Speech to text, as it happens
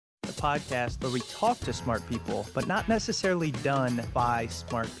podcast where we talk to smart people, but not necessarily done by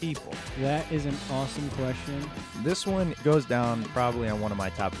smart people? That is an awesome question. This one goes down probably on one of my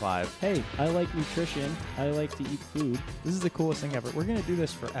top 5. Hey, I like nutrition. I like to eat food. This is the coolest thing ever. We're going to do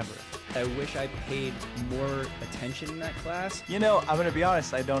this forever. I wish I paid more attention in that class. You know, I'm going to be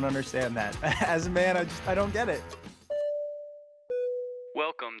honest, I don't understand that. As a man, I don't get it.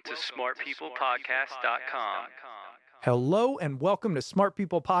 Welcome to smartpeoplepodcast.com. Hello and welcome to Smart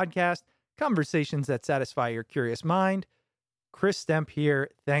People Podcast, conversations that satisfy your curious mind. Chris Stemp here.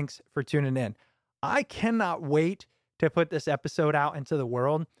 Thanks for tuning in. I cannot wait to put this episode out into the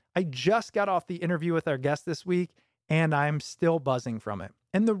world. I just got off the interview with our guest this week, and I'm still buzzing from it.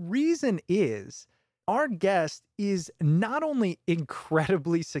 And the reason is our guest is not only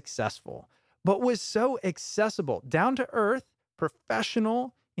incredibly successful, but was so accessible, down to earth,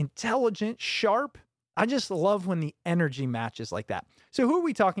 professional, intelligent, sharp. I just love when the energy matches like that. So who are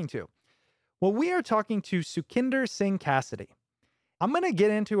we talking to? Well, we are talking to Sukhinder Singh Cassidy. I'm going to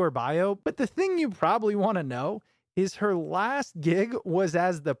get into her bio, but the thing you probably want to know is her last gig was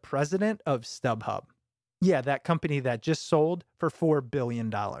as the president of StubHub. Yeah, that company that just sold for $4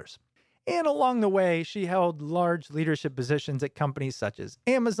 billion. And along the way, she held large leadership positions at companies such as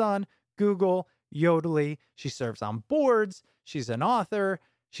Amazon, Google, Yodlee. She serves on boards. She's an author.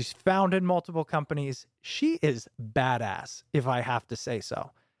 She's founded multiple companies. She is badass, if I have to say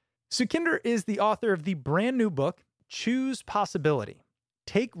so. Sukhinder is the author of the brand new book, Choose Possibility.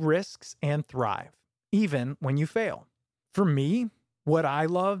 Take risks and thrive, even when you fail. For me, what I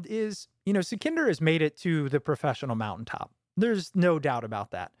loved is, Sukhinder has made it to the professional mountaintop. There's no doubt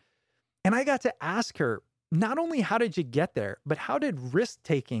about that. And I got to ask her, not only how did you get there, but how did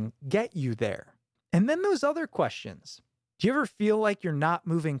risk-taking get you there? And then those other questions. Do you ever feel like you're not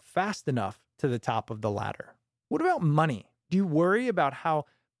moving fast enough to the top of the ladder? What about money? Do you worry about how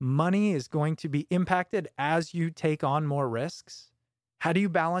money is going to be impacted as you take on more risks? How do you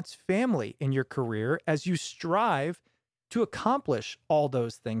balance family in your career as you strive to accomplish all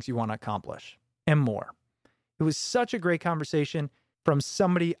those things you want to accomplish and more? It was such a great conversation from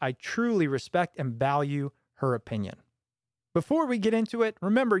somebody I truly respect and value her opinion. Before we get into it,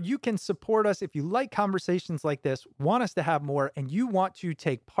 remember, you can support us if you like conversations like this, want us to have more, and you want to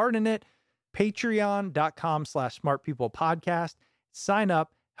take part in it. Patreon.com/smartpeoplepodcast. Sign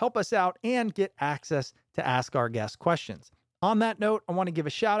up, help us out, and get access to ask our guests questions. On that note, I want to give a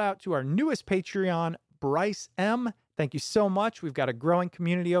shout out to our newest Patreon, Bryce M. Thank you so much. We've got a growing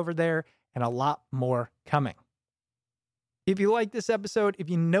community over there and a lot more coming. If you like this episode, if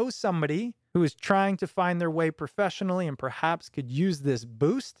you know somebody who is trying to find their way professionally and perhaps could use this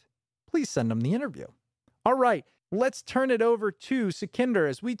boost, please send them the interview. All right, let's turn it over to Sukhinder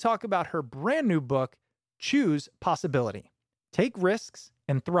as we talk about her brand new book, Choose Possibility. Take risks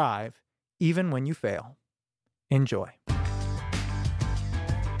and thrive even when you fail. Enjoy.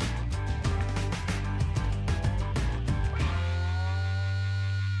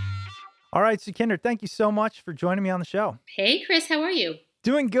 All right, Sukhinder, thank you so much for joining me on the show. Hey, Chris, how are you?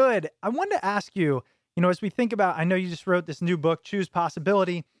 Doing good. I wanted to ask you, as we think about, I know you just wrote this new book, Choose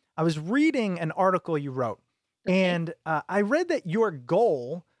Possibility. I was reading an article you wrote, and I read that your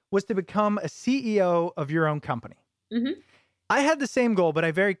goal was to become a CEO of your own company. Mm-hmm. I had the same goal, but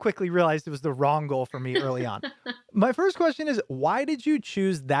I very quickly realized it was the wrong goal for me early on. My first question is, why did you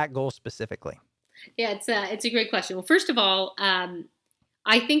choose that goal specifically? Yeah, it's a great question. Well, first of all,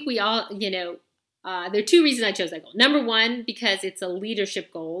 I think we all, there are two reasons I chose that goal. Number one, because it's a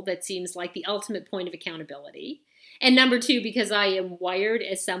leadership goal that seems like the ultimate point of accountability. And number two, because I am wired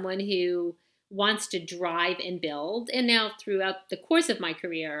as someone who wants to drive and build. And now throughout the course of my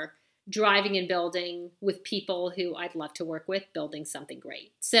career, driving and building with people who I'd love to work with, building something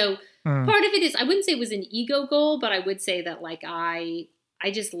great. So part of it is, I wouldn't say it was an ego goal, but I would say that I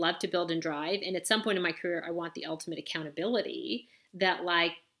just love to build and drive. And at some point in my career, I want the ultimate accountability that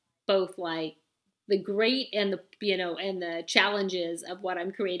both the great and the challenges of what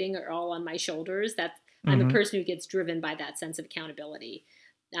I'm creating are all on my shoulders. That I'm a person who gets driven by that sense of accountability.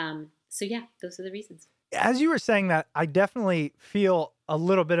 So yeah, those are the reasons. As you were saying that, I definitely feel a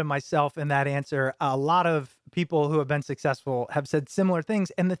little bit of myself in that answer. A lot of people who have been successful have said similar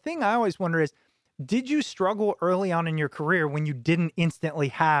things. And the thing I always wonder is, did you struggle early on in your career when you didn't instantly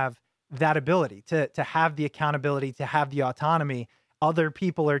have that ability to have the accountability, to have the autonomy? Other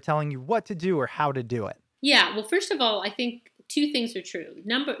people are telling you what to do or how to do it. Yeah. Well, first of all, I think two things are true.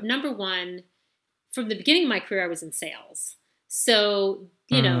 Number one, from the beginning of my career, I was in sales. So,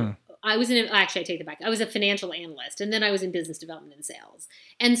 actually, I take that back. I was a financial analyst, and then I was in business development and sales.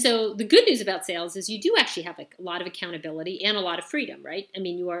 And so the good news about sales is you do actually have like a lot of accountability and a lot of freedom, right? I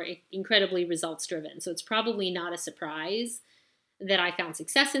mean, you are incredibly results driven. So it's probably not a surprise that I found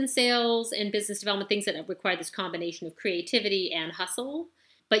success in sales and business development, things that require this combination of creativity and hustle,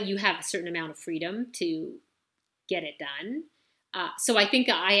 but you have a certain amount of freedom to get it done. So I think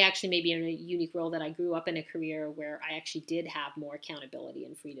I actually may be in a unique role that I grew up in a career where I actually did have more accountability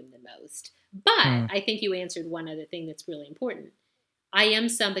and freedom than most. But I think you answered one other thing that's really important. I am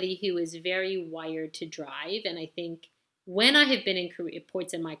somebody who is very wired to drive. And I think when I have been in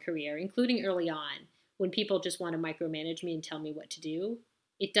points in my career, including early on, when people just want to micromanage me and tell me what to do,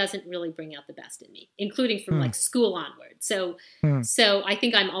 it doesn't really bring out the best in me, including from like school onward. So I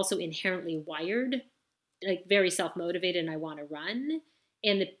think I'm also inherently wired, like very self-motivated, and I want to run.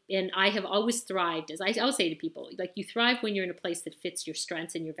 And I have always thrived, as I always say to people, like you thrive when you're in a place that fits your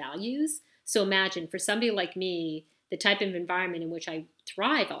strengths and your values. So imagine for somebody like me, the type of environment in which I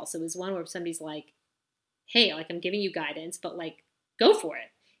thrive also is one where somebody's like, hey, like I'm giving you guidance, but like go for it.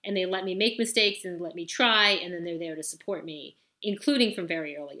 And they let me make mistakes and let me try. And then they're there to support me, including from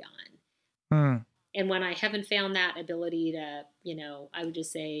very early on. And when I haven't found that ability to, I would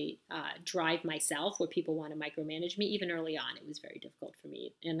just say drive myself where people want to micromanage me, even early on, it was very difficult for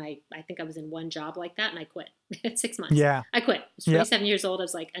me. And I think I was in one job like that and I quit at 6 months. Yeah. I quit. I was 27 years old. I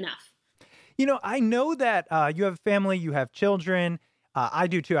was like, enough. I know that you have a family, you have children. I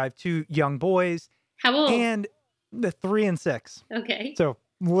do too. I have 2 young boys. How old? And the 3 and 6. Okay. So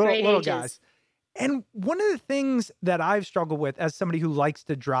little ages. guys. And one of the things that I've struggled with as somebody who likes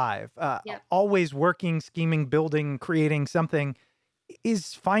to drive, always working, scheming, building, creating something,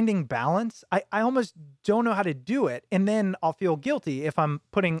 is finding balance. I almost don't know how to do it. And then I'll feel guilty if I'm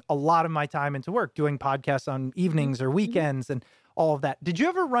putting a lot of my time into work, doing podcasts on evenings or weekends and all of that. Did you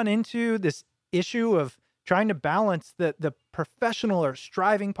ever run into this issue of trying to balance the professional or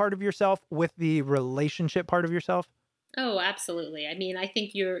striving part of yourself with the relationship part of yourself? Oh, absolutely. I mean, I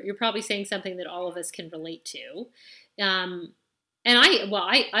think you're probably saying something that all of us can relate to. And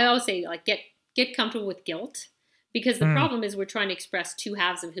I always say like get comfortable with guilt, because the problem is we're trying to express 2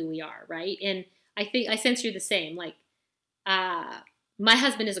 halves of who we are, right? And I think I sense you're the same. Like my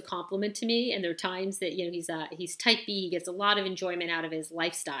husband is a compliment to me, and there are times that he's type B. He gets a lot of enjoyment out of his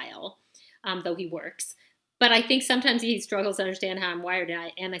lifestyle, though he works. But I think sometimes he struggles to understand how I'm wired,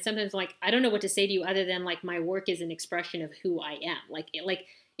 and I sometimes like I don't know what to say to you other than like my work is an expression of who I am. Like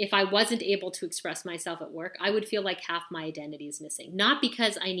if I wasn't able to express myself at work, I would feel like half my identity is missing. Not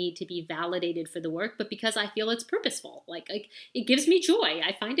because I need to be validated for the work, but because I feel it's purposeful. Like it gives me joy.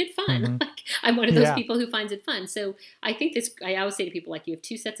 I find it fun. Like I'm one of those people who finds it fun. So I think I always say to people like you have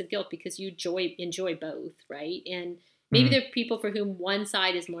 2 sets of guilt because you enjoy both, right? And maybe there are people for whom one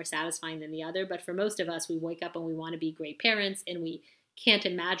side is more satisfying than the other, but for most of us, we wake up and we want to be great parents, and we can't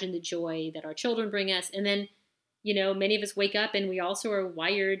imagine the joy that our children bring us. And then, many of us wake up and we also are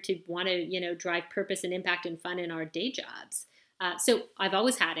wired to want to, drive purpose and impact and fun in our day jobs. So I've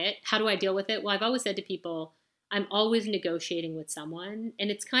always had it. How do I deal with it? Well, I've always said to people, I'm always negotiating with someone.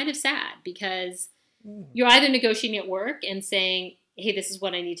 And it's kind of sad because you're either negotiating at work and saying, hey, this is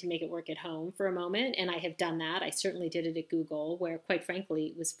what I need to make it work at home for a moment. And I have done that. I certainly did it at Google, where quite frankly,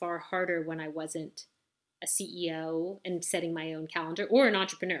 it was far harder when I wasn't a CEO and setting my own calendar, or an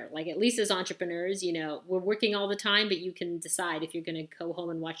entrepreneur. Like at least as entrepreneurs, we're working all the time, but you can decide if you're going to go home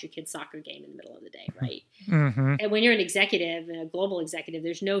and watch your kid's soccer game in the middle of the day, right? And when you're an executive, a global executive,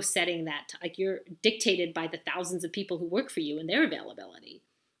 there's no setting that, like you're dictated by the thousands of people who work for you and their availability.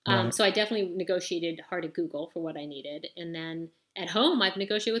 So I definitely negotiated hard at Google for what I needed. And then at home, I've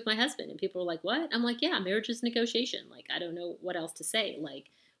negotiated with my husband, and people are like, what? I'm like, yeah, marriage is negotiation. Like, I don't know what else to say. Like,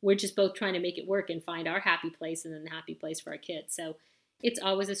 we're just both trying to make it work and find our happy place and then the happy place for our kids. So it's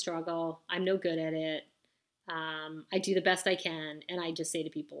always a struggle. I'm no good at it. I do the best I can. And I just say to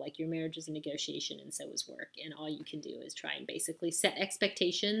people, like, your marriage is a negotiation and so is work. And all you can do is try and basically set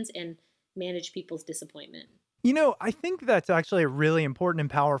expectations and manage people's disappointment. I think that's actually a really important and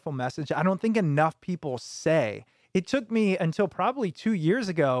powerful message. I don't think enough people say. It took me until probably 2 years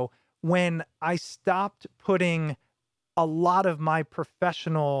ago when I stopped putting a lot of my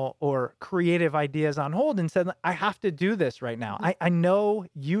professional or creative ideas on hold and said, I have to do this right now. I know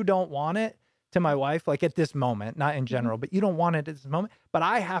you don't want it, to my wife, like at this moment, not in general, but you don't want it at this moment, but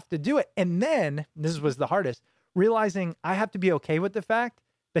I have to do it. And then this was the hardest, realizing I have to be okay with the fact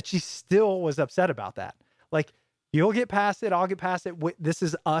that she still was upset about that. Like, you'll get past it. I'll get past it. This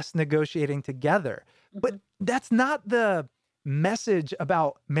is us negotiating together. But that's not the message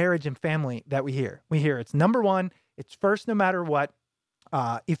about marriage and family that we hear. We hear it's number one. It's first, no matter what.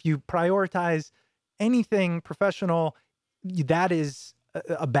 if you prioritize anything professional, that is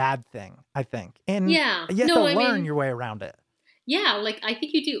a bad thing, I think. And Yeah. you have No, to I learn mean, your way around it. yeah, like I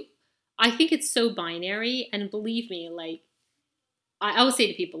think you do. I think it's so binary, and believe me, like I always say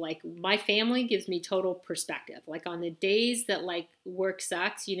to people, like my family gives me total perspective. Like on the days that like work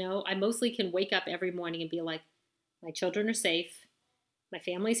sucks, I mostly can wake up every morning and be like, my children are safe, my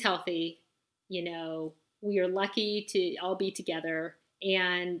family's healthy, we are lucky to all be together,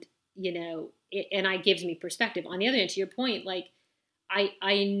 and and it gives me perspective. On the other hand, to your point, like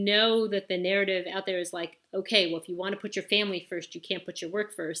I know that the narrative out there is like, okay, well, if you want to put your family first, you can't put your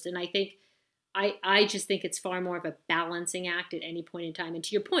work first. And I think I just think it's far more of a balancing act at any point in time. And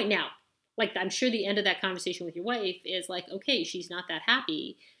to your point now, like I'm sure the end of that conversation with your wife is like, okay, she's not that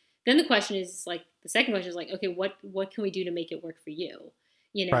happy. Then the question is like, the second question is like, okay, what can we do to make it work for you?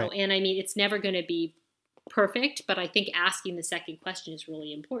 Right. And I mean, it's never going to be perfect, but I think asking the second question is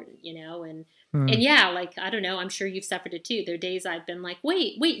really important, and yeah, like, I don't know, I'm sure you've suffered it too. There are days I've been like,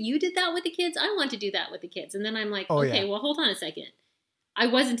 wait, you did that with the kids? I want to do that with the kids. And then I'm like, Oh, okay, yeah. well, hold on a second. I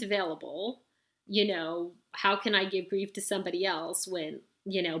wasn't available. How can I give grief to somebody else when,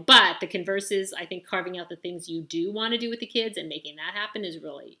 but the converse is, I think carving out the things you do want to do with the kids and making that happen is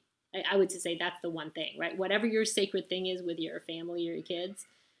really, I would say that's the one thing, right? Whatever your sacred thing is with your family or your kids,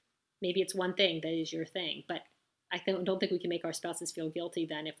 maybe it's one thing that is your thing, but don't think we can make our spouses feel guilty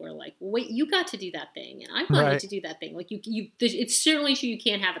then if we're like, well, wait, you got to do that thing, and I wanted Right. to do that thing. Like it's certainly true you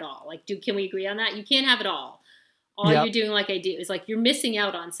can't have it all. Like, can we agree on that? You can't have it all. All Yep. you're doing, like I do, is like you're missing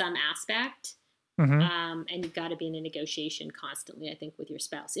out on some aspect, Mm-hmm. and you've got to be in a negotiation constantly, I think, with your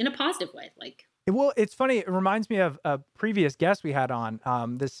spouse in a positive way. Like, Well, it's funny. It reminds me of a previous guest we had on.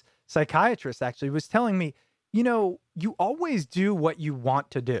 This psychiatrist actually was telling me, you always do what you want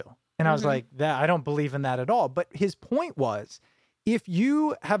to do. And I was like, I don't believe in that at all. But his point was, if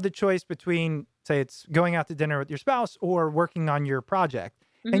you have the choice between, say, it's going out to dinner with your spouse or working on your project,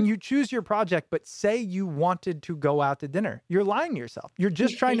 and you choose your project, but say you wanted to go out to dinner, you're lying to yourself. You're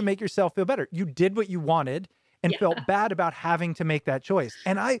just trying to make yourself feel better. You did what you wanted and felt bad about having to make that choice.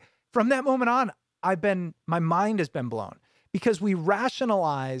 And from that moment on, my mind has been blown because we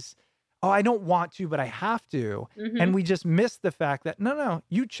rationalize, oh, I don't want to, but I have to. And we just miss the fact that, no,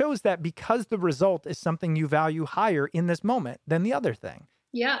 you chose that because the result is something you value higher in this moment than the other thing.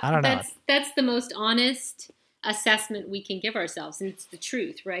 Yeah, I don't know. That's the most honest assessment we can give ourselves, and it's the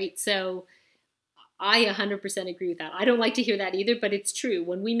truth, right? So I 100% agree with that. I don't like to hear that either, but it's true.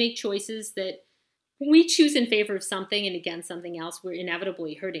 When we make choices that we choose in favor of something and against something else, we're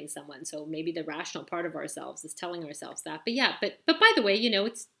inevitably hurting someone. So maybe the rational part of ourselves is telling ourselves that. But yeah, but by the way,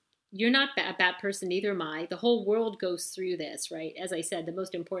 you're not a bad person, neither am I. The whole world goes through this, right? As I said, the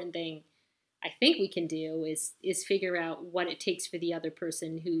most important thing I think we can do is figure out what it takes for the other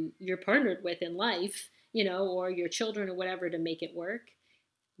person who you're partnered with in life, or your children or whatever, to make it work.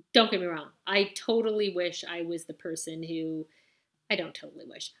 Don't get me wrong. I totally wish I was the person who, I don't totally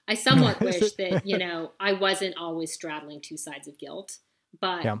wish. I somewhat wish that, I wasn't always straddling two sides of guilt.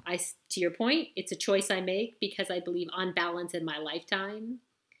 But to your point, it's a choice I make because I believe on balance in my lifetime,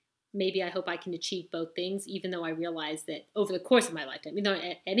 maybe I hope I can achieve both things, even though I realize that over the course of my lifetime,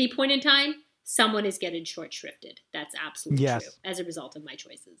 at any point in time, someone is getting short shrifted. That's absolutely true as a result of my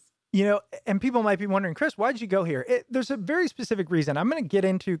choices. And people might be wondering, Chris, why did you go here? There's a very specific reason. I'm going to get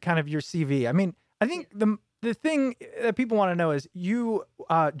into kind of your CV. I mean, I think the thing that people want to know is you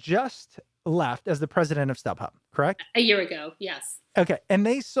just left as the president of StubHub, correct? A year ago, yes. Okay, and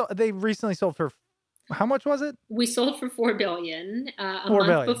they recently sold for, how much was it? We sold for $4 billion a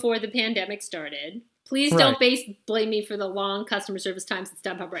month before the pandemic started. Please don't blame me for the long customer service times at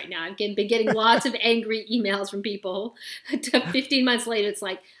StubHub right now. I've been getting lots of angry emails from people. 15 months later, it's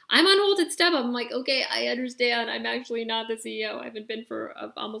like, I'm on hold at StubHub. I'm like, okay, I understand. I'm actually not the CEO. I haven't been for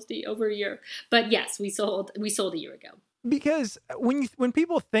almost over a year. But yes, we sold a year ago. Because when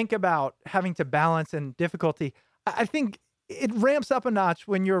people think about having to balance and difficulty, I think it ramps up a notch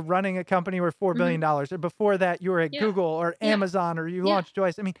when you're running a company worth $4 billion, or before that you were at Google or Amazon, or you launched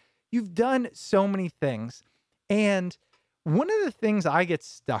Joyce. I mean, you've done so many things. And one of the things I get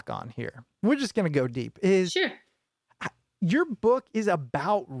stuck on here, we're just going to go deep, is your book is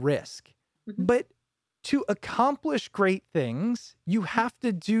about risk. But to accomplish great things, you have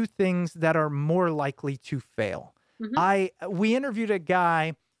to do things that are more likely to fail. We interviewed a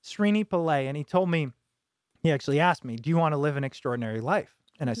guy, Srini Pillai, and he told me, he actually asked me, do you want to live an extraordinary life?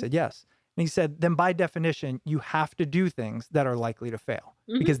 And I said, yes. And he said, then by definition, you have to do things that are likely to fail,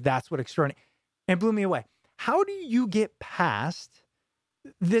 because that's what and it blew me away. How do you get past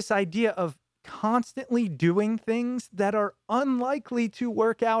this idea of constantly doing things that are unlikely to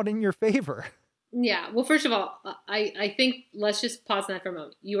work out in your favor. Yeah. Well, first of all, I think let's just pause on that for a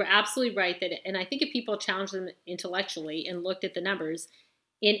moment. You are absolutely right and I think if people challenged them intellectually and looked at the numbers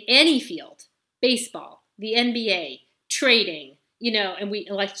in any field, baseball, the NBA, trading, and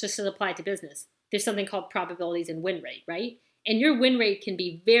let's just apply it to business. There's something called probabilities and win rate, right? And your win rate can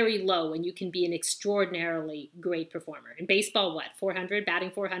be very low and you can be an extraordinarily great performer. In baseball, what, 400, batting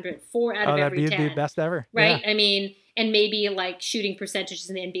 400, 4 out of every 10. That'd be the best ever. Right? Yeah. I mean, and maybe like shooting percentages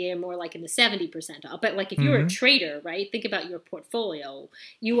in the NBA are more like in the 70 percentile. But like if you're a trader, right, think about your portfolio.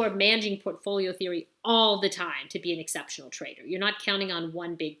 You are managing portfolio theory all the time to be an exceptional trader. You're not counting on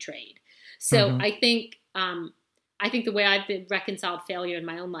one big trade. So I think the way I've been reconciled failure in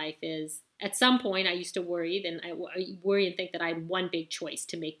my own life is at some point I used to worry, I worry and think that I had one big choice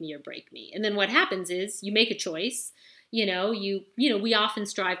to make me or break me. And then what happens is you make a choice. We often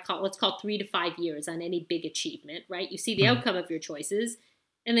strive, let's call 3 to 5 years on any big achievement, right? You see the outcome of your choices,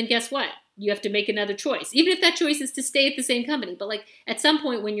 and then guess what? You have to make another choice, even if that choice is to stay at the same company. But like at some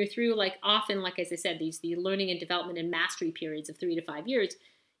point when you're through, like often, like as I said, the learning and development and mastery periods of 3 to 5 years,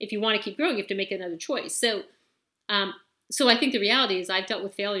 if you want to keep growing, you have to make another choice. So I think the reality is I've dealt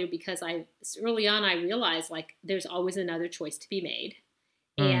with failure because early on I realized like there's always another choice to be made.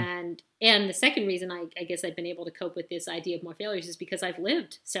 And the second reason I guess I've been able to cope with this idea of more failures is because I've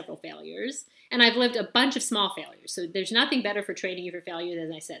lived several failures and I've lived a bunch of small failures. So there's nothing better for training you for failure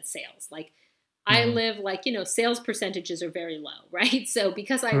than I said, sales. Like I live like, sales percentages are very low, right? So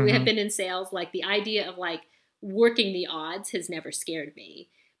because I have been in sales, like the idea of like working the odds has never scared me.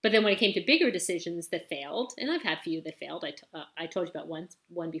 But then when it came to bigger decisions that failed, and I've had a few that failed, I told you about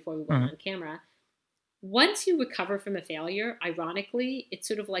one before we went on camera. Once you recover from a failure, ironically, it's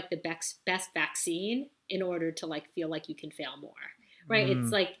sort of like the best vaccine in order to like feel like you can fail more, right?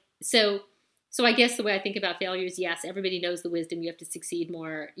 It's like, so I guess the way I think about failure is, yes, everybody knows the wisdom. You have to succeed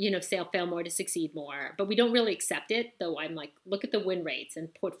more, fail more to succeed more, but we don't really accept it. Though I'm like, look at the win rates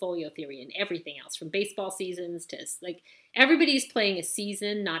and portfolio theory and everything else from baseball seasons to like everybody's playing a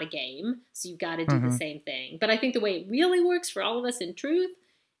season, not a game. So you've got to do the same thing. But I think the way it really works for all of us in truth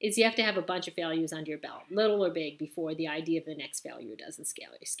is you have to have a bunch of failures under your belt, little or big, before the idea of the next failure doesn't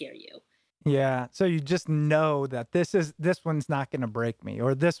scare you. Yeah. So you just know that this one's not going to break me,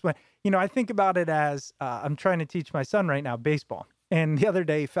 or this one, I think about it as I'm trying to teach my son right now baseball. And the other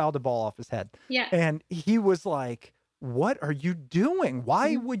day he fouled a ball off his head. Yeah. And he was like, "What are you doing?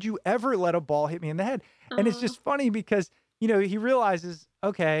 Why would you ever let a ball hit me in the head?" And it's just funny because, he realizes,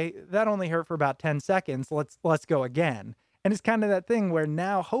 okay, that only hurt for about 10 seconds. Let's go again. And it's kind of that thing where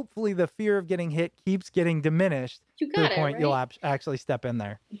now hopefully the fear of getting hit keeps getting diminished to the point you'll actually step in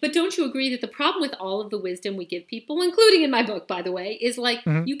there. But don't you agree that the problem with all of the wisdom we give people, including in my book, by the way, is like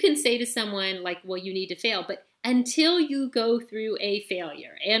you can say to someone like, well, you need to fail. But until you go through a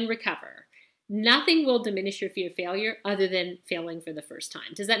failure and recover, nothing will diminish your fear of failure other than failing for the first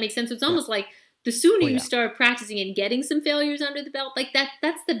time. Does that make sense? It's almost like the sooner you start practicing and getting some failures under the belt, like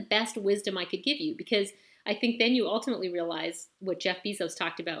that's the best wisdom I could give you, because I think then you ultimately realize what Jeff Bezos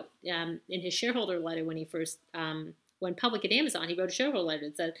talked about in his shareholder letter when he first went public at Amazon. He wrote a shareholder letter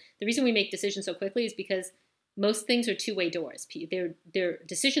that said the reason we make decisions so quickly is because most things are two-way doors. They're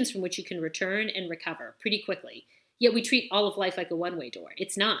decisions from which you can return and recover pretty quickly. Yet we treat all of life like a one-way door.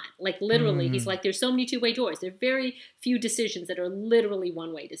 It's not. Like literally, he's like, there's so many two-way doors. There are very few decisions that are literally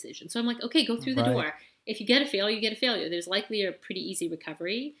one-way decisions. So I'm like, okay, go through the door. If you get a failure, you get a failure. There's likely a pretty easy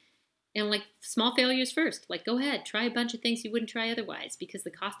recovery. And like small failures first, like go ahead, try a bunch of things you wouldn't try otherwise, because the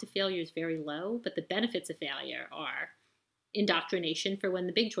cost of failure is very low, but the benefits of failure are indoctrination for when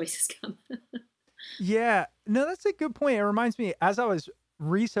the big choices come. Yeah, no, that's a good point. It reminds me, as I was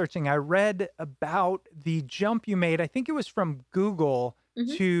researching, I read about the jump you made. I think it was from Google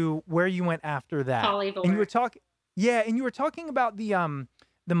to where you went after that. Polyvore. And you were talking about the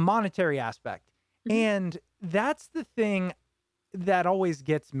monetary aspect. And that's the thing that always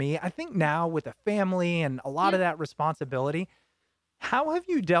gets me. I think now with a family and a lot of that responsibility, how have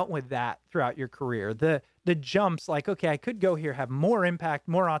you dealt with that throughout your career? The jumps, like, okay, I could go here, have more impact,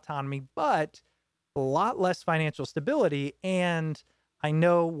 more autonomy, but a lot less financial stability, and I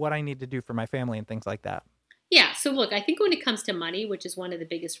know what I need to do for my family and things like that. Yeah. So look, I think when it comes to money, which is one of the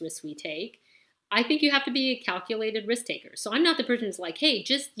biggest risks we take, I think you have to be a calculated risk taker. So I'm not the person who's like, hey,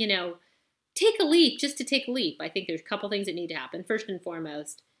 just, take a leap just to take a leap. I think there's a couple things that need to happen. First and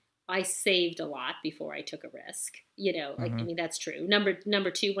foremost, I saved a lot before I took a risk. I mean, that's true.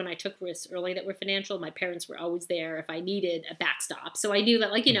 Number two, when I took risks early that were financial, my parents were always there if I needed a backstop. So I knew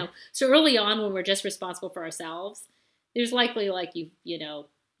that, like, so early on when we're just responsible for ourselves, there's likely like you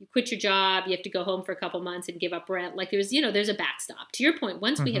you quit your job, you have to go home for a couple months and give up rent. Like there's a backstop. To your point,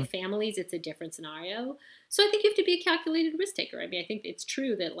 once we have families, it's a different scenario. So I think you have to be a calculated risk taker. I mean, I think it's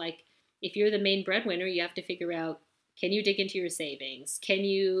true that like if you're the main breadwinner, you have to figure out, can you dig into your savings? Can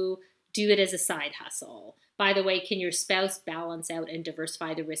you do it as a side hustle? By the way, can your spouse balance out and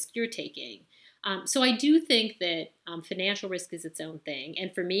diversify the risk you're taking? So I do think that financial risk is its own thing.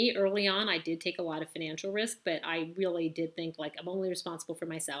 And for me, early on, I did take a lot of financial risk, but I really did think like I'm only responsible for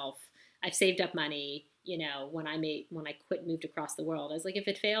myself. I've saved up money. When I quit and moved across the world, I was like, if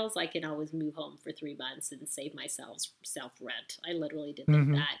it fails, I can always move home for 3 months and save myself self rent. I literally did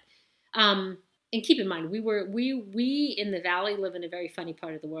think that. And keep in mind, we in the Valley live in a very funny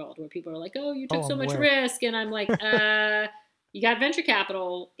part of the world where people are like, oh, you took so much risk. And I'm like, you got venture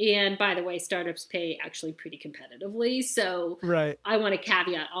capital. And by the way, startups pay actually pretty competitively. So right. I want to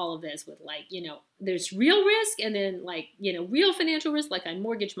caveat all of this with like, there's real risk and then like, real financial risk. Like I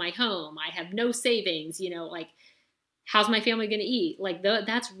mortgaged my home. I have no savings, like how's my family going to eat? Like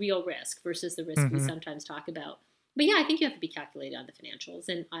that's real risk versus the risk we sometimes talk about. But yeah, I think you have to be calculated on the financials.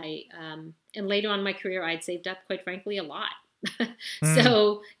 And and later on in my career, I'd saved up, quite frankly, a lot.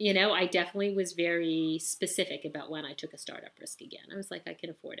 So, I definitely was very specific about when I took a startup risk again. I was like, I can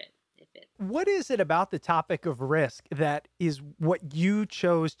afford it. What is it about the topic of risk that is what you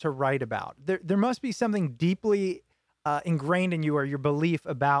chose to write about? There must be something deeply ingrained in you or your belief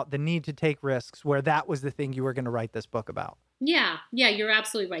about the need to take risks where that was the thing you were going to write this book about. Yeah, you're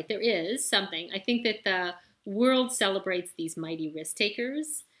absolutely right. There is something. I think that the world celebrates these mighty risk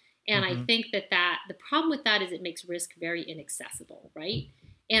takers. And I think that the problem with that is it makes risk very inaccessible, right?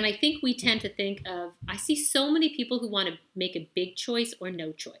 And I think we tend to think of, I see so many people who want to make a big choice or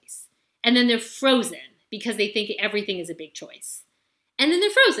no choice. And then they're frozen because they think everything is a big choice. And then they're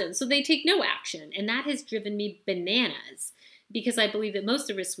frozen, so they take no action. And that has driven me bananas because I believe that most of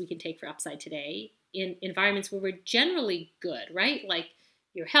the risks we can take for upside today in environments where we're generally good, right? Like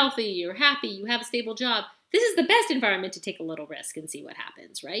you're healthy, you're happy, you have a stable job. This is the best environment to take a little risk and see what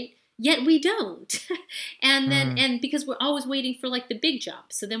happens, right? Yet we don't. And because we're always waiting for like the big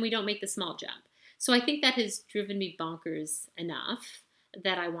jump, so then we don't make the small jump. So I think that has driven me bonkers enough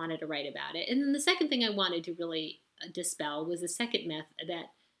that I wanted to write about it. And then the second thing I wanted to really dispel was the second myth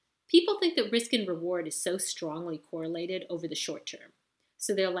that people think that risk and reward is so strongly correlated over the short term.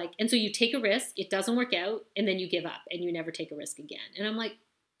 So they're like, and so you take a risk, it doesn't work out, and then you give up and you never take a risk again. And I'm like,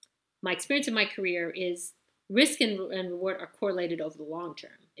 my experience in my career is risk and reward are correlated over the long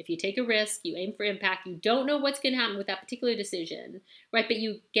term. If you take a risk, you aim for impact, you don't know what's going to happen with that particular decision, right? But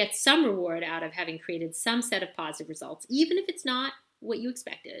you get some reward out of having created some set of positive results, even if it's not what you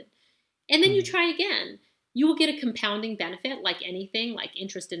expected. And then you try again. You will get a compounding benefit like anything, like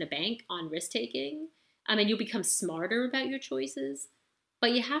interest in a bank on risk taking. And you'll become smarter about your choices.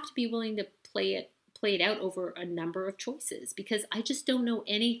 But you have to be willing to play it out over a number of choices because I just don't know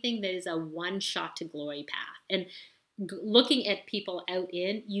anything that is a one shot to glory path. And looking at people out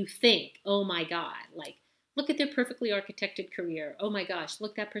you think, oh my God, like look at their perfectly architected career. Oh my gosh,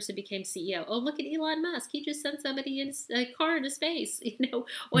 look, that person became CEO. Oh, look at Elon Musk. He just sent somebody in a car into space,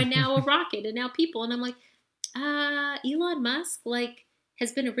 or now a rocket and now people. And I'm like, Elon Musk, like,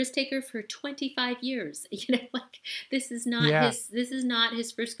 has been a risk taker for 25 years. Like this is not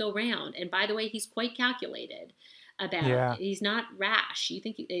his first go round. And by the way, he's quite calculated about it. He's not rash. You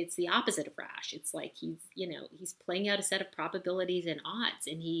think it's the opposite of rash. It's like he's playing out a set of probabilities and odds,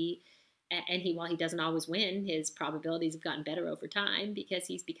 and while he doesn't always win, his probabilities have gotten better over time because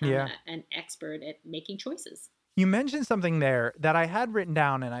he's become an expert at making choices. You mentioned something there that I had written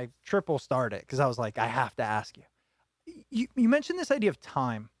down and I triple starred it because I was like, I have to ask you. You mentioned this idea of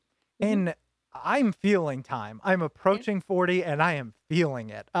time, and I'm feeling time. I'm approaching 40 and I am feeling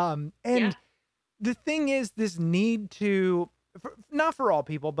it. The thing is this need to, not for all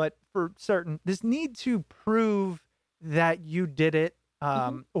people, but for certain, this need to prove that you did it,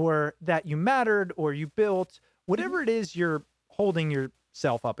 or that you mattered or you built, whatever it is you're holding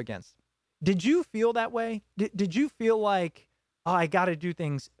yourself up against. Did you feel that way? Did you feel like, oh, I got to do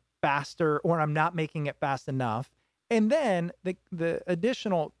things faster or I'm not making it fast enough? And then the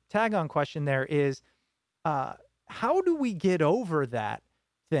additional tag-on question there is, how do we get over that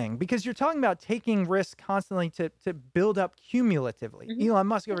thing? Because you're talking about taking risks constantly to build up cumulatively. Elon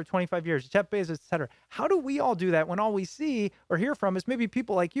Musk over 25 years, Jeff Bezos, et cetera. How do we all do that when all we see or hear from is maybe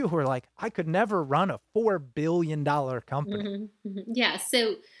people like you who are like, I could never run a $4 billion company? Yeah.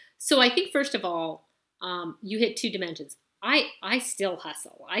 So I think first of all, you hit two dimensions. I still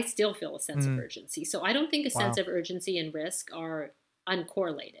hustle. I still feel a sense of urgency. So I don't think a sense of urgency and risk are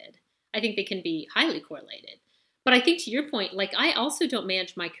uncorrelated. I think they can be highly correlated. But I think to your point, like I also don't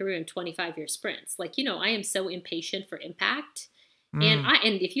manage my career in 25-year sprints. Like, I am so impatient for impact. Mm,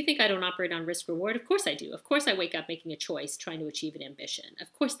 And if you think I don't operate on risk reward, of course I do. Of course I wake up making a choice, trying to achieve an ambition.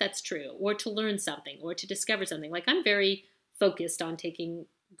 Of course that's true. Or to learn something or to discover something. Like I'm very focused on taking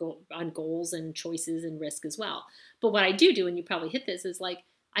on goals and choices and risk as well. But what I do, and you probably hit this, is like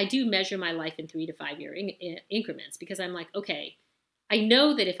I do measure my life in 3 to 5 year increments because I'm like, okay, I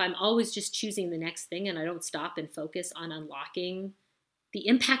know that if I'm always just choosing the next thing and I don't stop and focus on unlocking the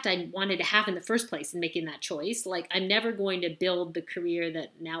impact I wanted to have in the first place in making that choice, like I'm never going to build the career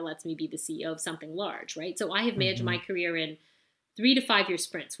that now lets me be the CEO of something large, right? So I have managed hmm my career in 3 to 5 year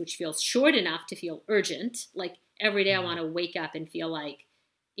sprints, which feels short enough to feel urgent. Like every day I want to wake up and feel like,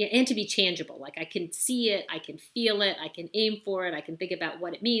 yeah, and to be tangible. Like I can see it, I can feel it, I can aim for it, I can think about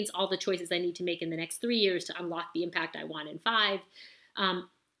what it means, all the choices I need to make in the next 3 years to unlock the impact I want in 5. Um,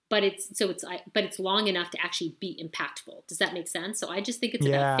 but it's long enough to actually be impactful. Does that make sense? So I just think it's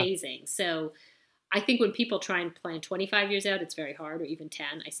about Yeah. phasing. So I think when people try and plan 25 years out, it's very hard, or even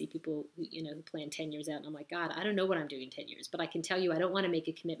 10. I see people who plan 10 years out, and I'm like, God, I don't know what I'm doing in 10 years, but I can tell you I don't want to make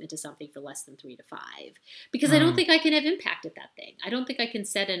a commitment to something for less than 3 to 5 because I don't Mm. think I can have impact at that thing. I don't think I can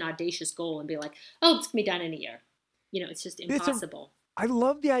set an audacious goal and be like, oh, it's going to be done in a year. It's just It's a impossible. I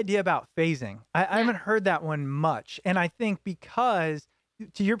love the idea about phasing. I Yeah. haven't heard that one much. And I think because,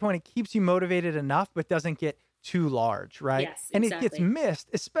 to your point, it keeps you motivated enough, but doesn't get too large, right? Yes, And it gets exactly. missed,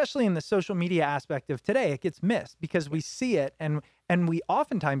 especially in the social media aspect of today. It gets missed because Yeah. we see it and we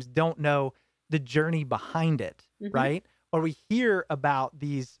oftentimes don't know the journey behind it, Hmm. right? Or we hear about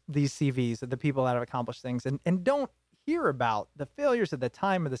these CVs of the people that have accomplished things and don't hear about the failures of the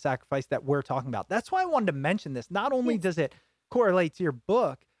time or the sacrifice that we're talking about. That's why I wanted to mention this. Not only Yes. does it correlate to your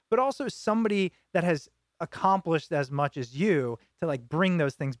book, but also somebody that has accomplished as much as you to like bring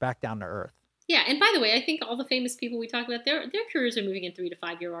those things back down to earth. Yeah, and by the way, I think all the famous people we talk about, their careers are moving in 3 to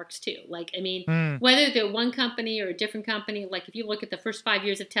 5 year arcs too. Like, I mean, Mm, whether they're one company or a different company, like if you look at the first 5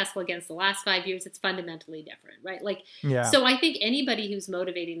 years of Tesla against the last 5 years, it's fundamentally different, right? Like, yeah. so I think anybody who's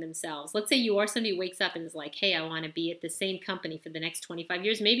motivating themselves, let's say you are somebody who wakes up and is like, hey, I want to be at the same company for the next 25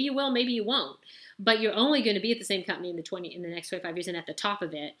 years. Maybe you will, maybe you won't, but you're only going to be at the same company in the next 25 years and at the top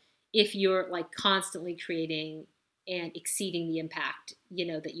of it if you're like constantly creating and exceeding the impact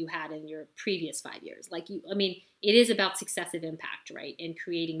that you had in your previous 5 years. I mean, it is about successive impact, right? And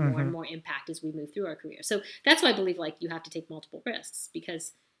creating more and hmm more impact as we move through our career. So that's why I believe like you have to take multiple risks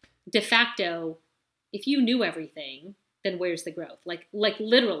because de facto, if you knew everything, then where's the growth? Like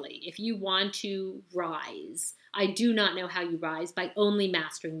literally, if you want to rise, I do not know how you rise by only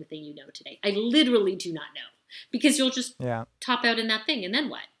mastering the thing you know today. I literally do not know because you'll just Yeah. top out in that thing and then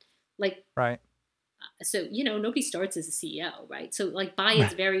what? Like Right. so nobody starts as a CEO, right? So like by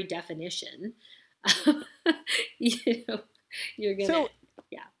its very definition, you know you're gonna, So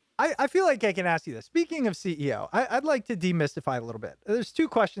yeah, I feel like I can ask you this. Speaking of CEO, I'd like to demystify a little bit. There's two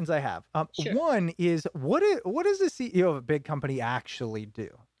questions I have. sure. One is what does the CEO of a big company actually do?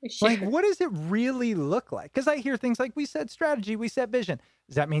 Like, Sure. what does it really look like? Because I hear things like we set strategy, we set vision.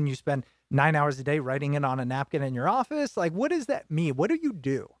 Does that mean you spend 9 hours a day writing it on a napkin in your office? Like, what does that mean? What do you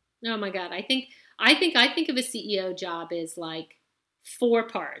do? Oh my God. I think of a CEO job as like 4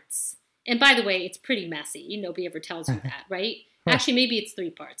 parts. And by the way, it's pretty messy. Nobody ever tells you that, right? Actually, maybe it's 3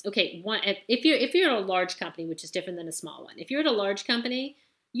 parts. Okay, one if you're at a large company, which is different than a small one. If you're at a large company,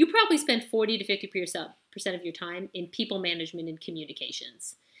 you probably spend 40 to 50% of your time in people management and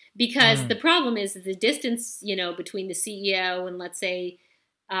communications. Because the Mm, problem is the distance, between the CEO and let's say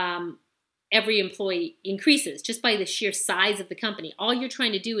um, every employee increases just by the sheer size of the company. All you're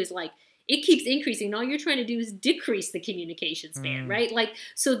trying to do is like it keeps increasing. And all you're trying to do is decrease the communication span, mm, right? Like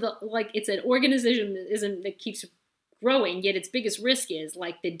so the like it's an organization that keeps growing, yet its biggest risk is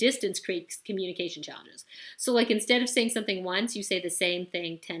like the distance creates communication challenges. So like instead of saying something once, you say the same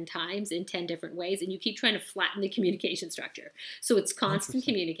thing 10 times in 10 different ways and you keep trying to flatten the communication structure. So it's constant interesting.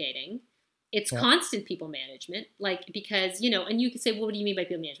 communicating, it's Yep. constant people management, like because and you could say, well, what do you mean by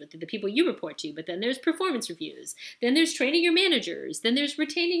people management? They're the people you report to, but then there's performance reviews, then there's training your managers, then there's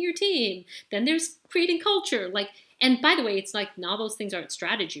retaining your team, then there's creating culture. Like, and by the way, it's like not all those things aren't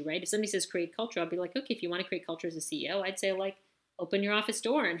strategy, right? If somebody says create culture, I'll be like, okay, if you want to create culture as a CEO, I'd say like open your office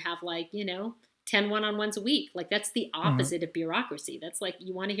door and have like 10 one-on-ones a week. Like that's the hmm opposite of bureaucracy. That's like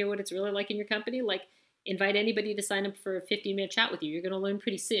you want to hear what it's really like in your company, like invite anybody to sign up for a 15-minute chat with you. You're going to learn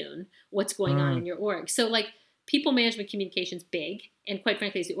pretty soon what's going on Mm, in your org. So like people management communication's big, and quite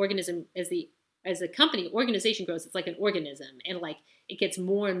frankly, as a company organization grows, it's like an organism, and like it gets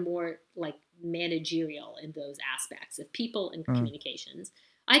more and more like managerial in those aspects of people and mm. communications.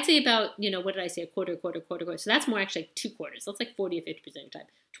 I'd say about, what did I say? A quarter. So that's more actually like 2 quarters. That's like 40 or 50% of your time.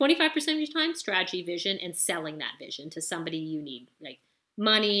 25% of your time, strategy, vision, and selling that vision to somebody you need, like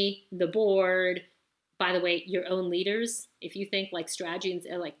money, the board. By the way, your own leaders, if you think like strategy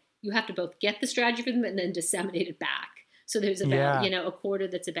and like you have to both get the strategy for them and then disseminate it back. So there's about, a quarter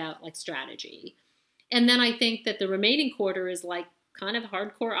that's about like strategy. And then I think that the remaining quarter is like kind of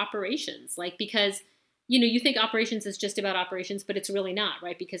hardcore operations, like because you think operations is just about operations, but it's really not,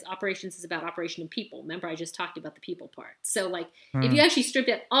 right? Because operations is about operation and people. Remember, I just talked about the people part. So like, if you actually stripped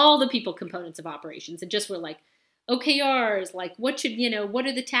out all the people components of operations and just were like, OKRs, like what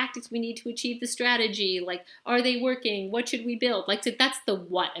are the tactics we need to achieve the strategy? Like, are they working? What should we build? Like, so that's the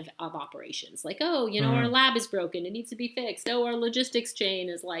what of operations. Like, our lab is broken. It needs to be fixed. Oh, our logistics chain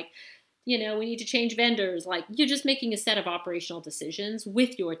is like, we need to change vendors. Like, you're just making a set of operational decisions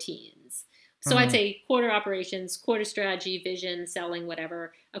with your teams. So I'd say quarter operations, quarter strategy, vision, selling,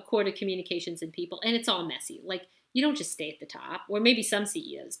 whatever, a quarter communications and people. And it's all messy. Like, you don't just stay at the top, or maybe some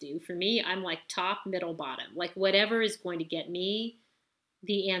CEOs do. For me, I'm like top, middle, bottom. Like whatever is going to get me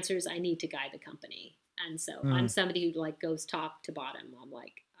the answers I need to guide the company. And so I'm somebody who like goes top to bottom. I'm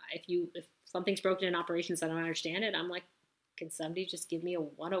like, if something's broken in operations, I don't understand it. I'm like, can somebody just give me a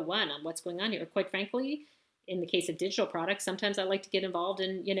 101 on what's going on here? Or quite frankly, in the case of digital products, sometimes I like to get involved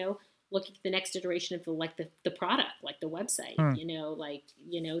in, looking at the next iteration of the product, like the website,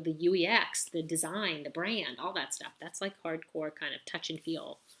 the UEX, the design, the brand, all that stuff. That's like hardcore kind of touch and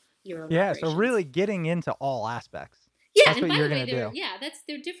feel your own operations. So really getting into all aspects. Yeah, that's and what by you're the way, going to do.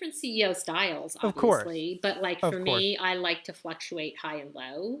 they're different CEO styles, obviously. Of course. But like for me, I like to fluctuate high and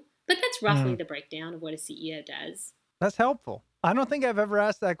low. But that's roughly the breakdown of what a CEO does. That's helpful. I don't think I've ever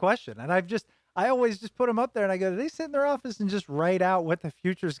asked that question. And I always just put them up there and I go, do they sit in their office and just write out what the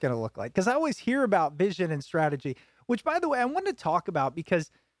future is going to look like? Because I always hear about vision and strategy, which, by the way, I want to talk about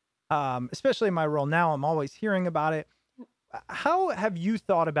because, especially in my role now, I'm always hearing about it. How have you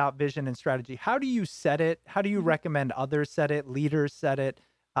thought about vision and strategy? How do you set it? How do you recommend others set it, leaders set it?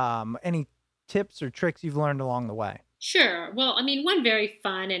 Any tips or tricks you've learned along the way? Sure. Well, I mean, one very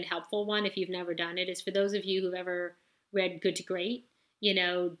fun and helpful one, if you've never done it, is for those of you who've ever read Good to Great.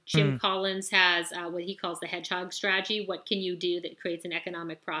 Jim Collins has what he calls the hedgehog strategy. What can you do that creates an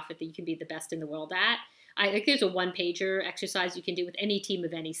economic profit that you can be the best in the world at? I think there's a one-pager exercise you can do with any team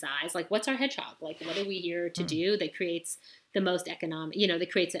of any size. Like, what's our hedgehog? Like, what are we here to do that creates the most economic,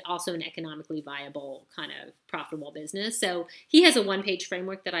 that creates also an economically viable kind of profitable business? So he has a one-page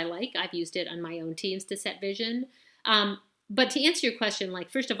framework that I like. I've used it on my own teams to set vision. But to answer your question, like,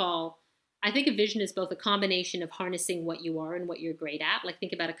 first of all, I think a vision is both a combination of harnessing what you are and what you're great at. Like,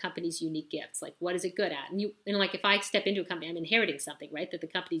 think about a company's unique gifts. Like, what is it good at? And like, if I step into a company, I'm inheriting something, right, that the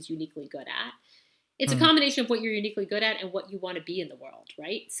company's uniquely good at. It's a combination of what you're uniquely good at and what you want to be in the world,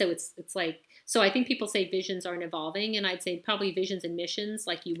 right? So it's like, so I think people say visions aren't evolving, and I'd say probably visions and missions,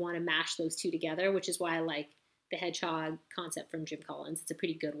 like you want to mash those two together, which is why I like the hedgehog concept from Jim Collins. It's a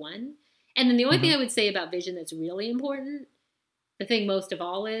pretty good one. And then the only thing I would say about vision that's really important, the thing most of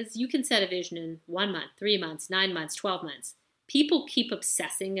all, is you can set a vision in 1 month, 3 months, 9 months, 12 months. People keep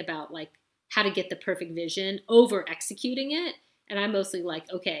obsessing about like how to get the perfect vision, over executing it. And I'm mostly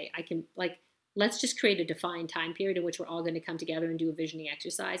like, okay, I can like, let's just create a defined time period in which we're all going to come together and do a visioning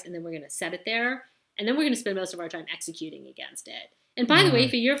exercise. And then we're going to set it there. And then we're going to spend most of our time executing against it. And by the way,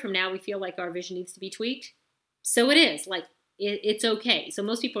 if a year from now we feel like our vision needs to be tweaked, so it is. Like, it's okay. So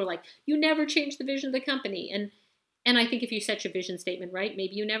most people are like, you never change the vision of the company. And I think if you set your vision statement right,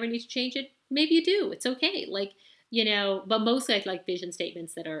 maybe you never need to change it. Maybe you do. It's okay. Like, but mostly I like vision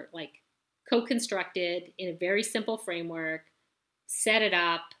statements that are like co-constructed in a very simple framework, set it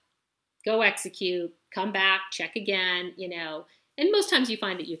up, go execute, come back, check again, and most times you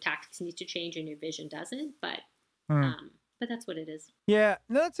find that your tactics need to change and your vision doesn't, but that's what it is. Yeah,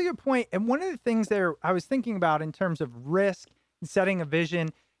 no, that's a good point. And one of the things there I was thinking about in terms of risk and setting a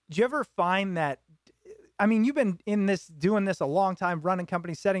vision, do you ever find that, I mean, you've been doing this a long time, running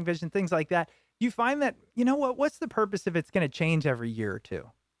companies, setting vision, things like that. Do you find that, what's the purpose if it's going to change every year or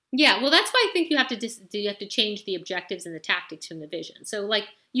two? Yeah, well, that's why I think you have to change the objectives and the tactics from the vision. So like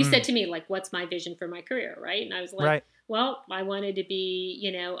you said to me, like, what's my vision for my career, right? And I was like, well, I wanted to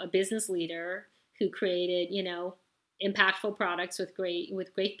be, a business leader who created, impactful products with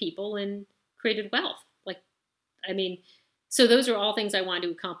great people and created wealth. Like, I mean, so those are all things I want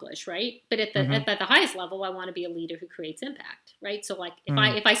to accomplish, right? But at the highest level, I want to be a leader who creates impact, right? So like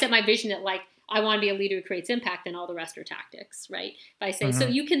if I set my vision at like I want to be a leader who creates impact, then all the rest are tactics, right? If I say so,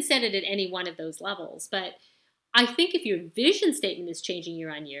 you can set it at any one of those levels. But I think if your vision statement is changing year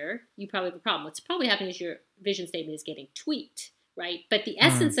on year, you probably have a problem. What's probably happening is your vision statement is getting tweaked, right? But the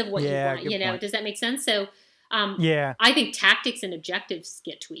essence of what you Yeah, want, good point. does that make sense? So Yeah. I think tactics and objectives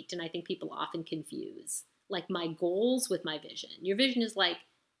get tweaked, and I think people often confuse like my goals with my vision. Your vision is like,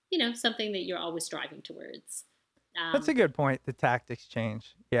 something that you're always striving towards. That's a good point. The tactics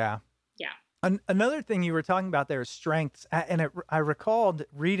change. Yeah. Yeah. Another thing you were talking about there is strengths. I recalled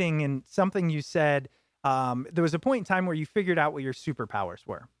reading in something you said, there was a point in time where you figured out what your superpowers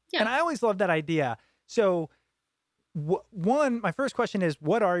were. Yeah. And I always loved that idea. So one, my first question is,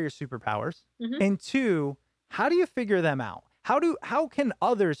 what are your superpowers? Mhm. And two, how do you figure them out? How can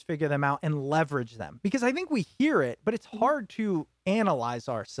others figure them out and leverage them? Because I think we hear it, but it's hard to analyze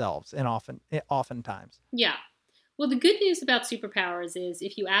ourselves and oftentimes. Yeah. Well, the good news about superpowers is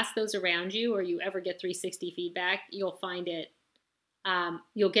if you ask those around you or you ever get 360 feedback, you'll find it,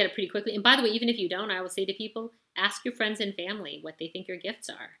 you'll get it pretty quickly. And by the way, even if you don't, I will say to people, ask your friends and family what they think your gifts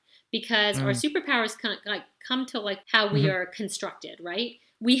are. Because our superpowers come to like how we are constructed, right?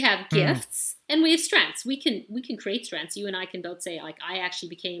 We have gifts and we have strengths. We can create strengths. You and I can both say, like, I actually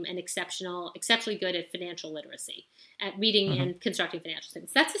became an exceptionally good at financial literacy, at reading and constructing financial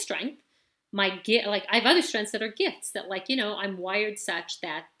statements. That's a strength. I have other strengths that are gifts that, like, I'm wired such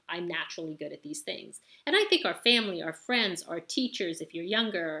that I'm naturally good at these things. And I think our family, our friends, our teachers, if you're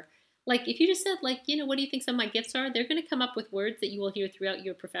younger, like if you just said, like, what do you think some of my gifts are? They're going to come up with words that you will hear throughout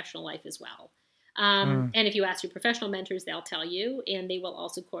your professional life as well. And if you ask your professional mentors, they'll tell you, and they will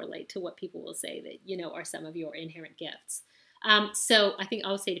also correlate to what people will say that, are some of your inherent gifts. So I think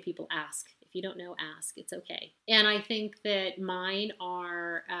I would say to people, ask. If you don't know, ask. It's okay. And I think that mine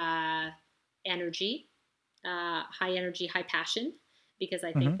are energy, high energy, high passion, because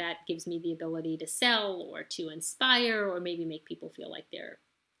I think that gives me the ability to sell or to inspire or maybe make people feel like they're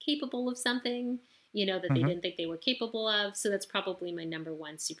capable of something, that they didn't think they were capable of. So that's probably my number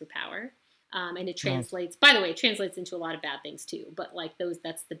one superpower. And it translates, by the way, it translates into a lot of bad things too, but like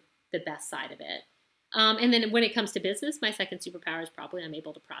that's the best side of it. And then when it comes to business, my second superpower is probably I'm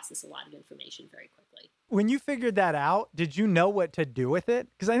able to process a lot of information very quickly. When you figured that out, did you know what to do with it?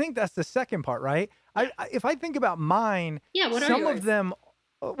 Because I think that's the second part, right? If I think about mine, what are some yours? of them,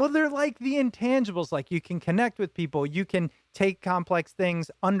 well, they're like the intangibles. Like you can connect with people, you can take complex things,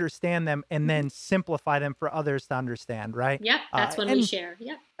 understand them, and then simplify them for others to understand, right? Yep, that's when we share.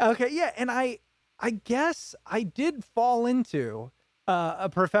 Yep. Okay, yeah, and I guess I did fall into a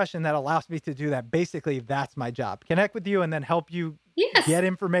profession that allows me to do that. Basically, that's my job: connect with you and then help you get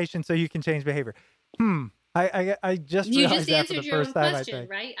information so you can change behavior. I just you realized just that for answered the your own first time, question,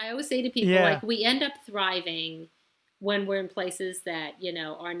 right? I always say to people, like, we end up thriving when we're in places that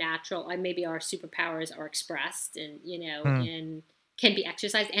are natural, and maybe our superpowers are expressed, and and can be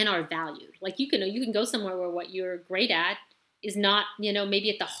exercised and are valued. Like you can go somewhere where what you're great at is not maybe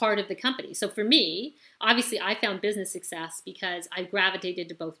at the heart of the company. So for me, obviously, I found business success because I gravitated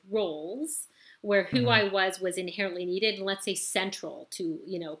to both roles where who I was inherently needed and, let's say, central to,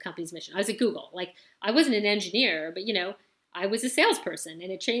 a company's mission. I was at Google. Like, I wasn't an engineer, but, I was a salesperson.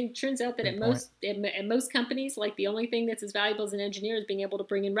 And it turns out that at most companies, like, the only thing that's as valuable as an engineer is being able to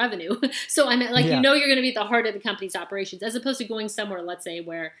bring in revenue. So I meant, like, you're going to be at the heart of the company's operations, as opposed to going somewhere, let's say,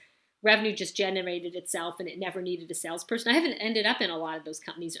 where revenue just generated itself and it never needed a salesperson. I haven't ended up in a lot of those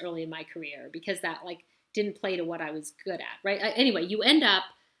companies early in my career because that, like, didn't play to what I was good at, right? Anyway, you end up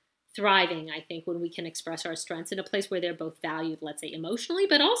thriving, I think, when we can express our strengths in a place where they're both valued, let's say, emotionally,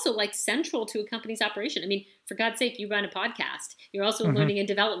 but also, like, central to a company's operation. I mean, for God's sake, you run a podcast. You're also in learning and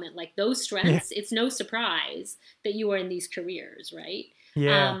development. Like, those strengths, it's no surprise that you are in these careers, right?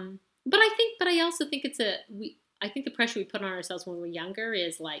 Yeah. But I also think I think the pressure we put on ourselves when we're younger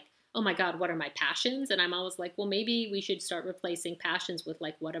is like, oh my God, what are my passions? And I'm always like, well, maybe we should start replacing passions with,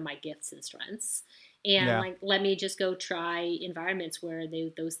 like, what are my gifts and strengths? And like, let me just go try environments where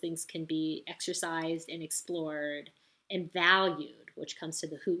those things can be exercised and explored and valued, which comes to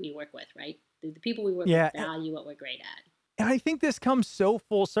who we work with, right? The people we work with value what we're great at. And I think this comes so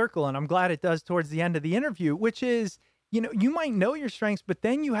full circle, and I'm glad it does towards the end of the interview, which is, you might know your strengths, but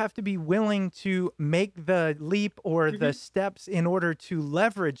then you have to be willing to make the leap or the steps in order to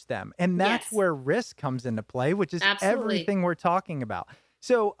leverage them. And that's where risk comes into play, which is everything we're talking about.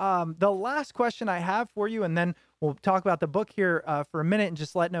 So the last question I have for you, and then we'll talk about the book here for a minute and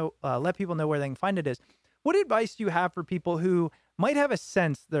just let people know where they can find it, is what advice do you have for people who might have a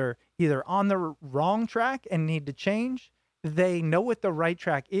sense they're either on the wrong track and need to change? They know what the right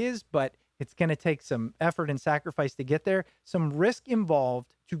track is, but it's going to take some effort and sacrifice to get there, some risk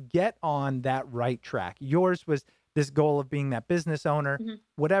involved to get on that right track. Yours was this goal of being that business owner,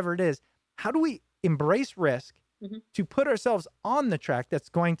 whatever it is. How do we embrace risk to put ourselves on the track that's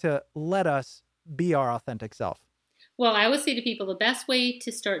going to let us be our authentic self? Well, I always say to people the best way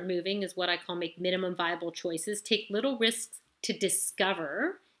to start moving is what I call make minimum viable choices. Take little risks to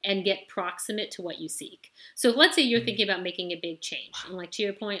discover and get proximate to what you seek. So let's say you're thinking about making a big change. And like to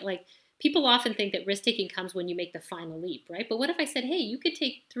your point, like people often think that risk taking comes when you make the final leap, right? But what if I said, hey, you could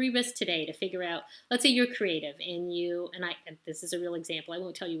take 3 risks today to figure out, let's say you're creative and and this is a real example, I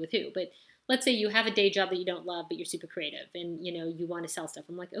won't tell you with who, but let's say you have a day job that you don't love, but you're super creative and you want to sell stuff.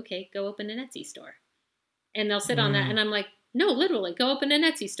 I'm like, okay, go open an Etsy store. And they'll sit on that. And I'm like, no, literally, go open an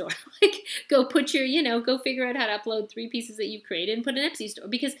Etsy store. Like, go put your, go figure out how to upload 3 pieces that you've created and put an Etsy store,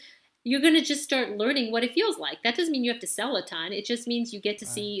 because you're going to just start learning what it feels like. That doesn't mean you have to sell a ton. It just means you get to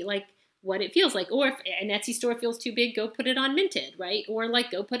see like what it feels like. Or if an Etsy store feels too big, go put it on Minted, right? Or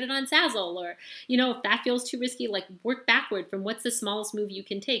like go put it on Zazzle. Or, if that feels too risky, like work backward from what's the smallest move you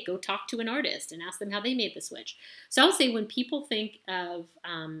can take. Go talk to an artist and ask them how they made the switch. So I'll say when people think of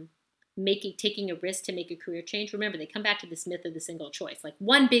taking a risk to make a career change, remember they come back to this myth of the single choice, like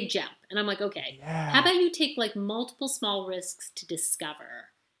one big jump. And I'm like, okay, how about you take like multiple small risks to discover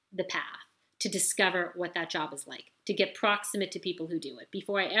the path, to discover what that job is like, to get proximate to people who do it.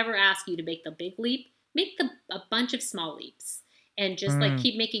 Before I ever ask you to make the big leap, make a bunch of small leaps and just like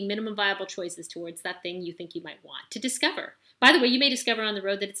keep making minimum viable choices towards that thing you think you might want to discover. By the way, you may discover on the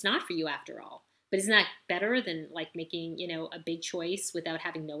road that it's not for you after all. But isn't that better than like making, a big choice without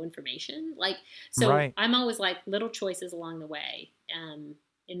having no information? Right. I'm always like little choices along the way.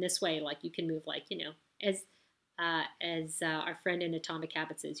 In this way, like you can move like, as our friend in Atomic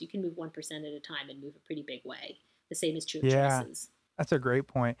Habits says, you can move 1% at a time and move a pretty big way. The same is true of choices. That's a great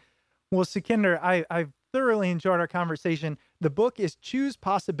point. Well, Sukhinder, I've thoroughly enjoyed our conversation. The book is Choose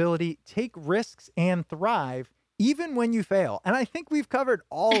Possibility, Take Risks, and Thrive, even when you fail. And I think we've covered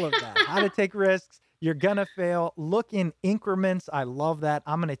all of that. How to take risks. You're going to fail. Look in increments. I love that.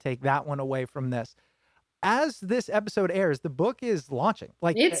 I'm going to take that one away from this. As this episode airs, the book is launching.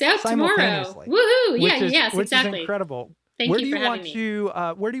 Like it's out tomorrow. Woohoo! Yes, which exactly. Is incredible. Thank you for having me.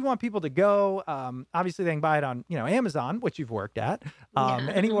 Where do you want people to go? Obviously, they can buy it on Amazon, which you've worked at.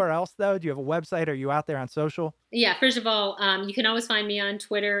 Anywhere else, though? Do you have a website? Are you out there on social? Yeah, first of all, you can always find me on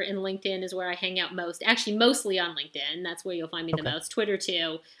Twitter, and LinkedIn is where I hang out most. Actually, mostly on LinkedIn. That's where you'll find me the most. Twitter,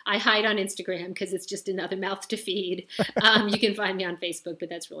 too. I hide on Instagram because it's just another mouth to feed. You can find me on Facebook, but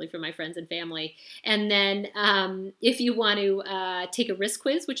that's really for my friends and family. And then if you want to take a risk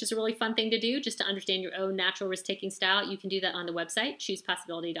quiz, which is a really fun thing to do, just to understand your own natural risk-taking style, you can do that on the website,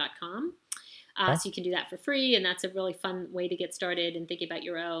 choosepossibility.com. So you can do that for free, and that's a really fun way to get started and thinking about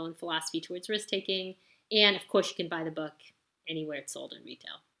your own philosophy towards risk-taking. And, of course, you can buy the book anywhere it's sold in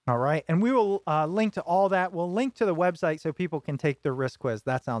retail. All right. And we will link to all that. We'll link to the website so people can take the risk quiz.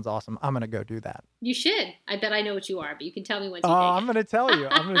 That sounds awesome. I'm going to go do that. You should. I bet I know what you are, but you can tell me once you take it. I'm going to tell you.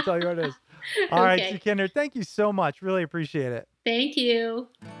 I'm going to tell you what it is. All right, Sukhinder, thank you so much. Really appreciate it. Thank you.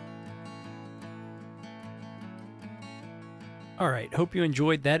 All right. Hope you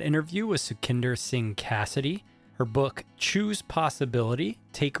enjoyed that interview with Sukhinder Singh Cassidy. Her book, Choose Possibility,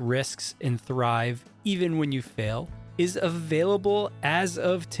 Take Risks, and Thrive, Even When You Fail, is available as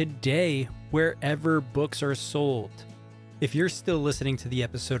of today wherever books are sold. If you're still listening to the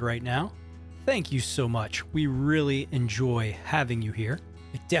episode right now, thank you so much. We really enjoy having you here.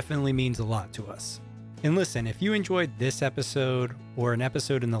 It definitely means a lot to us. And listen, if you enjoyed this episode or an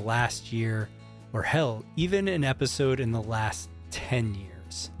episode in the last year, or hell, even an episode in the last 10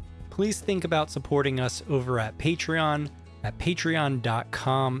 years, please think about supporting us over at Patreon at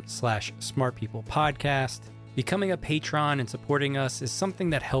patreon.com/smartpeoplepodcast. Becoming a patron and supporting us is something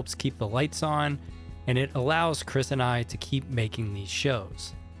that helps keep the lights on, and it allows Chris and I to keep making these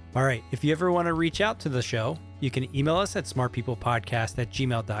shows. All right, if you ever want to reach out to the show, you can email us at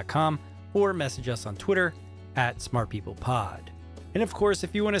smartpeoplepodcast@gmail.com or message us on Twitter at smartpeoplepod. And of course,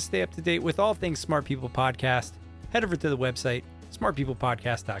 if you want to stay up to date with all things Smart People Podcast, head over to the website,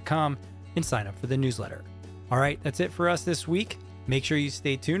 smartpeoplepodcast.com, and sign up for the newsletter. All right, that's it for us this week. Make sure you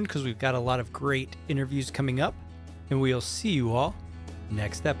stay tuned because we've got a lot of great interviews coming up, and we'll see you all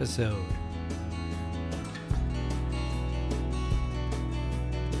next episode.